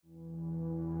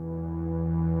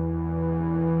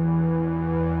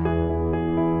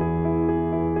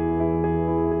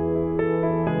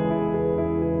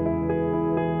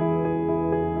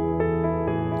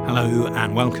Hello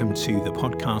and welcome to the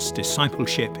podcast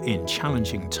Discipleship in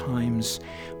Challenging Times.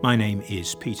 My name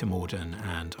is Peter Morden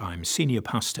and I'm Senior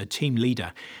Pastor Team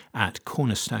Leader at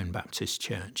Cornerstone Baptist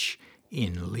Church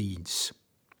in Leeds.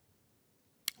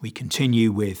 We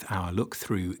continue with our look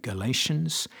through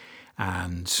Galatians,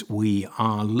 and we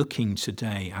are looking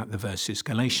today at the verses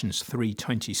Galatians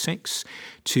 3:26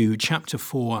 to chapter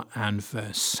 4 and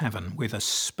verse 7 with a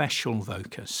special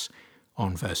focus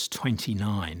on verse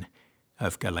 29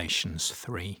 of Galatians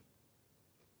 3.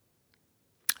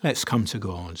 Let's come to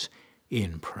God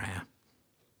in prayer.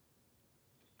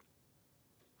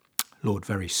 Lord,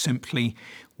 very simply,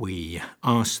 we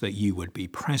ask that you would be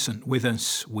present with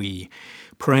us. We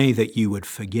pray that you would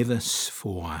forgive us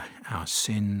for our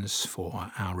sins,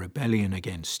 for our rebellion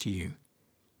against you.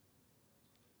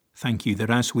 Thank you that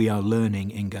as we are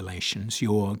learning in Galatians,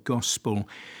 your gospel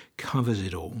covers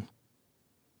it all.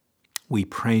 We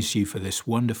praise you for this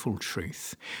wonderful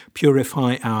truth.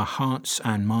 Purify our hearts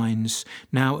and minds.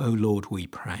 Now, O Lord, we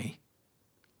pray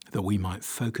that we might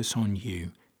focus on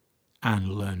you and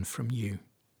learn from you.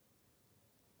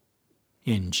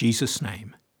 In Jesus'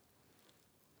 name,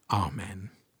 Amen.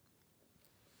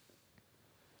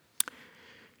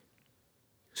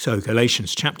 So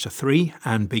Galatians chapter 3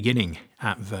 and beginning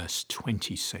at verse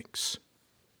 26.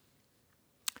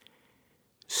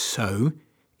 So,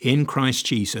 in Christ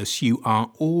Jesus, you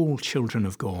are all children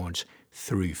of God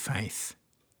through faith.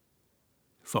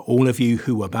 For all of you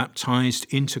who were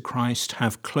baptized into Christ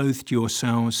have clothed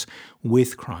yourselves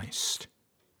with Christ.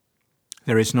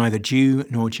 There is neither Jew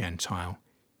nor Gentile,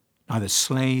 neither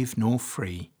slave nor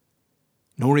free,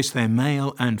 nor is there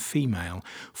male and female,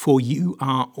 for you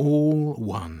are all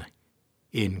one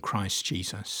in Christ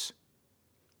Jesus.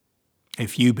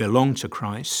 If you belong to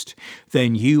Christ,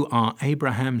 then you are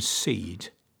Abraham's seed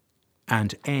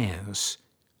and heirs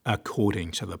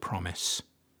according to the promise.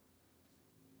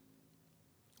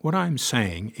 What I'm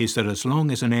saying is that as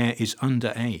long as an heir is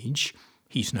under age,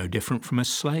 he's no different from a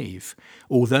slave,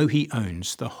 although he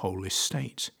owns the whole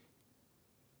estate.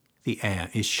 The heir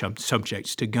is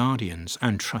subject to guardians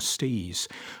and trustees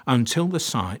until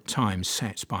the time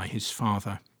set by his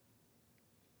father.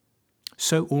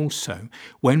 So also,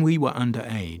 when we were under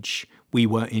age, we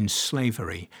were in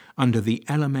slavery under the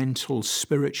elemental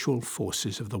spiritual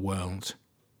forces of the world.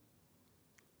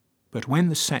 But when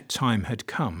the set time had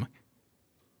come,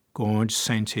 God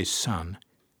sent his Son,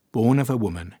 born of a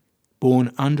woman,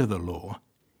 born under the law,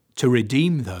 to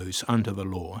redeem those under the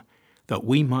law, that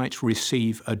we might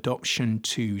receive adoption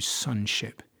to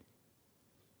sonship.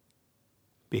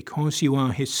 Because you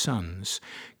are his sons,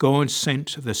 God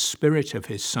sent the Spirit of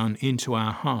his Son into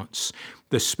our hearts,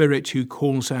 the Spirit who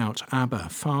calls out, Abba,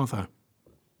 Father.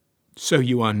 So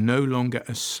you are no longer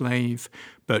a slave,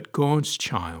 but God's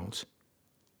child.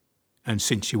 And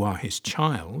since you are his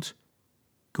child,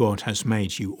 God has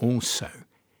made you also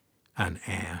an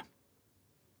heir.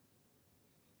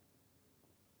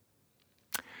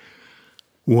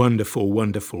 Wonderful,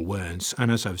 wonderful words.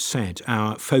 And as I've said,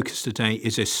 our focus today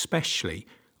is especially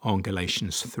on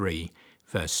Galatians 3,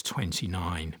 verse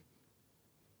 29.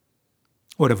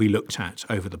 What have we looked at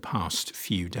over the past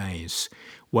few days?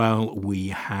 Well, we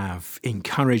have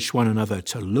encouraged one another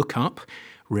to look up,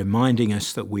 reminding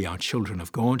us that we are children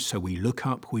of God. So we look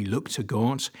up, we look to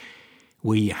God.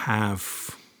 We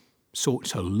have sought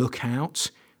to look out,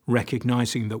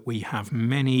 recognizing that we have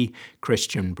many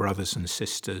Christian brothers and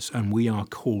sisters, and we are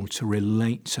called to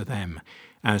relate to them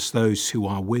as those who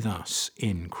are with us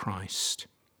in Christ.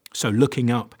 So looking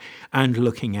up and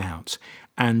looking out.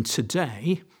 And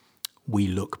today we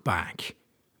look back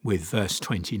with verse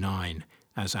 29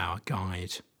 as our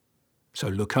guide. So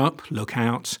look up, look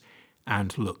out,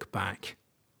 and look back.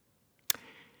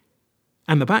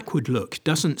 And the backward look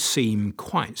doesn't seem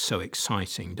quite so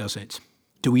exciting, does it?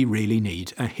 Do we really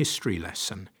need a history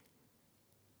lesson?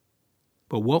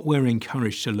 But what we're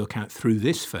encouraged to look at through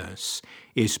this verse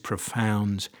is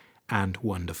profound and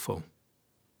wonderful.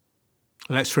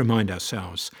 Let's remind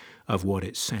ourselves of what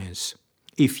it says.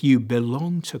 If you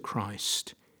belong to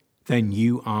Christ, then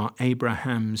you are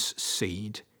Abraham's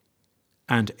seed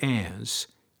and heirs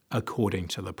according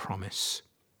to the promise.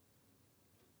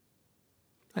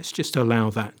 Let's just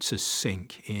allow that to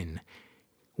sink in.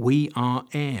 We are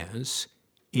heirs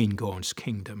in God's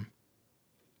kingdom.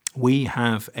 We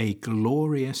have a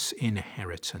glorious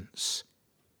inheritance.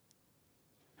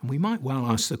 And we might well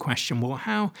ask the question, well,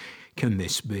 how can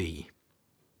this be?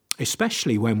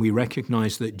 Especially when we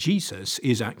recognize that Jesus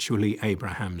is actually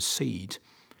Abraham's seed.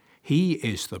 He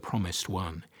is the promised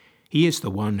one. He is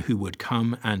the one who would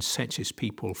come and set his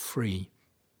people free.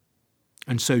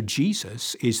 And so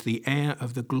Jesus is the heir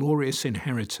of the glorious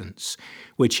inheritance,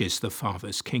 which is the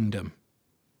Father's kingdom.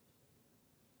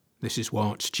 This is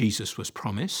what Jesus was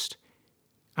promised,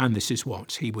 and this is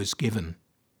what he was given.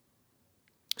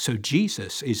 So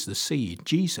Jesus is the seed,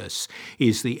 Jesus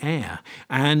is the heir.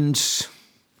 And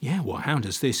how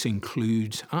does this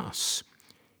include us?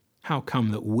 How come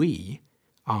that we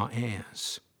are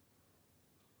heirs?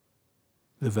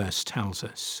 The verse tells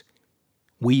us,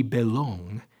 we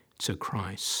belong to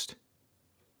Christ.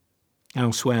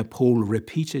 Elsewhere, Paul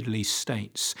repeatedly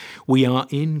states, we are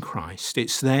in Christ.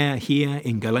 It's there here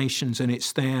in Galatians, and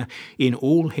it's there in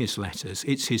all his letters.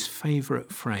 It's his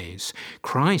favourite phrase.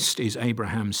 Christ is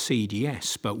Abraham's seed,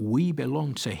 yes, but we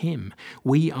belong to him.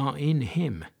 We are in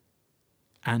him.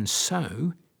 And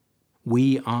so,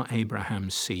 we are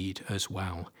Abraham's seed as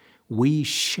well. We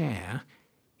share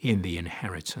in the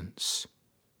inheritance.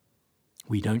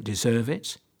 We don't deserve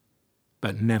it,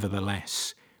 but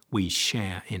nevertheless, we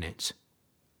share in it.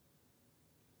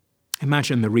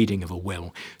 Imagine the reading of a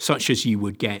will, such as you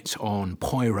would get on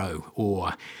Poirot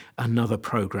or another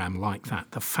programme like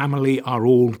that. The family are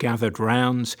all gathered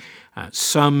round,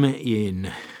 some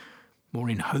more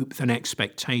in hope than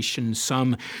expectation,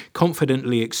 some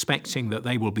confidently expecting that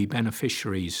they will be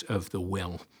beneficiaries of the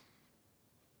will.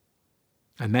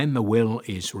 And then the will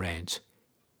is read,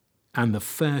 and the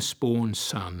firstborn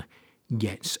son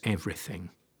gets everything.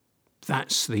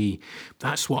 That's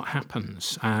what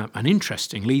happens. And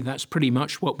interestingly, that's pretty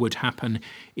much what would happen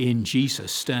in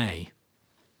Jesus' day.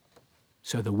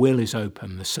 So the will is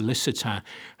open, the solicitor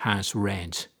has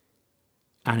read,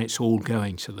 and it's all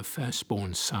going to the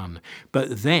firstborn son.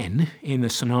 But then, in the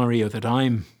scenario that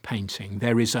I'm painting,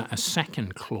 there is a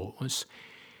second clause,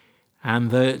 and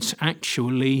that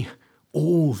actually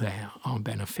all there are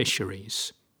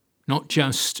beneficiaries. Not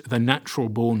just the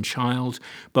natural-born child,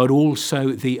 but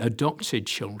also the adopted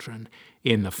children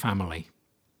in the family.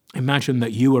 Imagine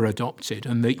that you were adopted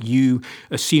and that you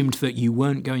assumed that you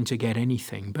weren't going to get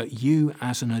anything, but you,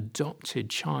 as an adopted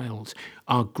child,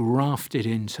 are grafted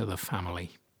into the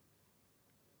family.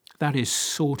 That is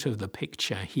sort of the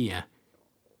picture here.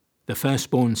 The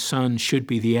firstborn son should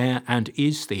be the heir and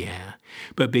is the heir,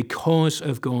 but because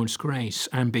of God's grace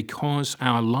and because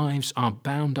our lives are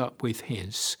bound up with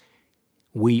his,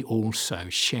 we also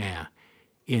share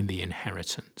in the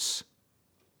inheritance.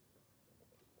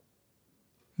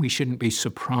 We shouldn't be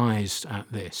surprised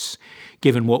at this,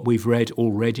 given what we've read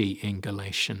already in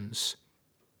Galatians.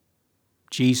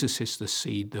 Jesus is the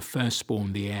seed, the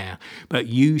firstborn, the heir, but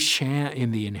you share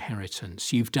in the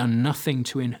inheritance. You've done nothing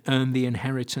to earn the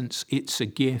inheritance. It's a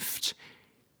gift,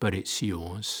 but it's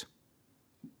yours.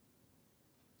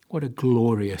 What a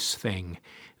glorious thing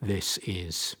this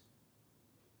is.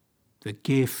 The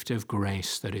gift of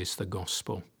grace that is the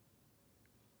gospel.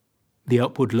 The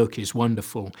upward look is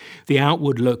wonderful. The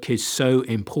outward look is so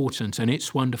important, and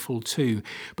it's wonderful too.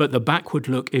 But the backward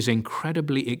look is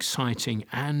incredibly exciting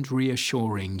and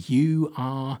reassuring. You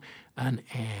are an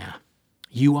heir.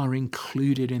 You are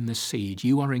included in the seed.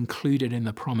 You are included in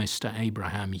the promise to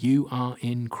Abraham. You are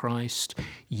in Christ.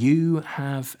 You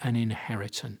have an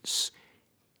inheritance.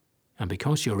 And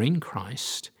because you're in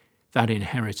Christ, that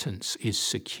inheritance is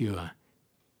secure.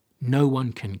 No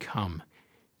one can come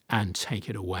and take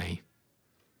it away.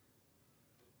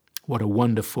 What a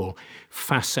wonderful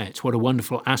facet, what a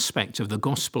wonderful aspect of the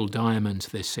gospel diamond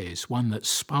this is, one that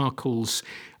sparkles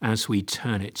as we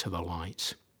turn it to the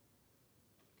light.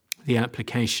 The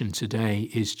application today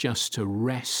is just to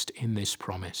rest in this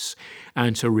promise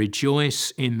and to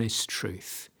rejoice in this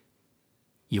truth.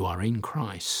 You are in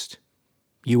Christ.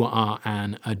 You are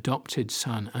an adopted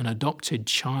son, an adopted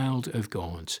child of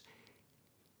God,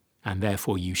 and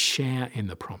therefore you share in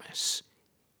the promise.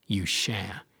 You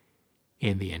share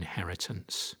in the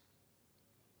inheritance.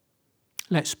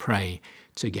 Let's pray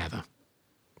together.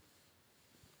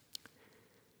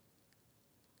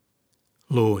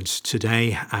 Lord,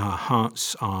 today our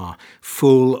hearts are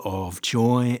full of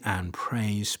joy and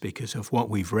praise because of what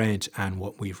we've read and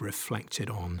what we've reflected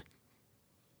on.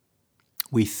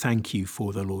 We thank you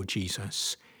for the Lord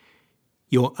Jesus,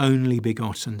 your only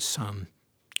begotten Son,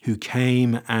 who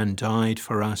came and died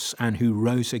for us and who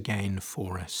rose again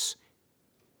for us.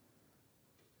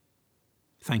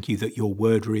 Thank you that your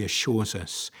word reassures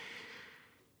us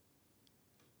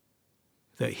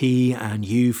that he and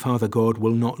you, Father God,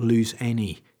 will not lose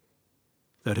any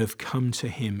that have come to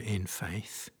him in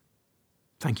faith.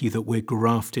 Thank you that we're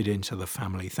grafted into the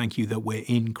family. Thank you that we're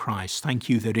in Christ. Thank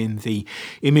you that in the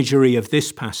imagery of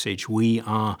this passage, we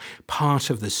are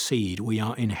part of the seed. We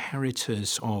are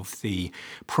inheritors of the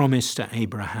promise to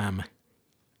Abraham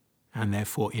and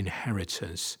therefore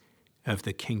inheritors of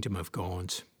the kingdom of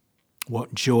God.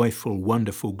 What joyful,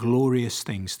 wonderful, glorious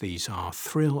things these are.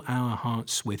 Thrill our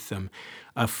hearts with them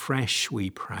afresh, we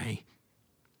pray.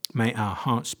 May our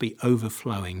hearts be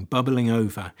overflowing, bubbling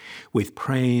over with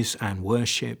praise and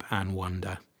worship and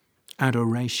wonder,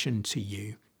 adoration to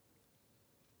you.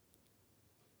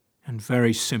 And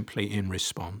very simply in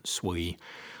response, we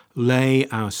lay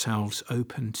ourselves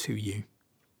open to you.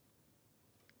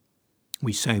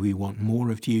 We say we want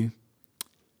more of you.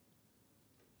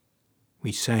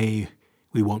 We say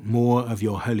we want more of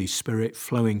your Holy Spirit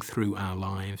flowing through our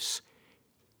lives.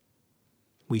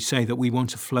 We say that we want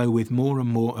to flow with more and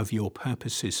more of your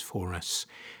purposes for us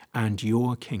and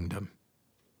your kingdom.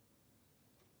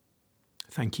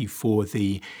 Thank you for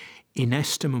the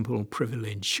inestimable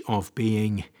privilege of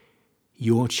being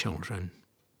your children.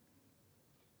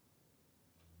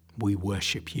 We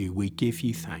worship you. We give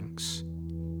you thanks.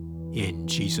 In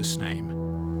Jesus' name,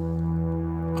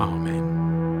 amen.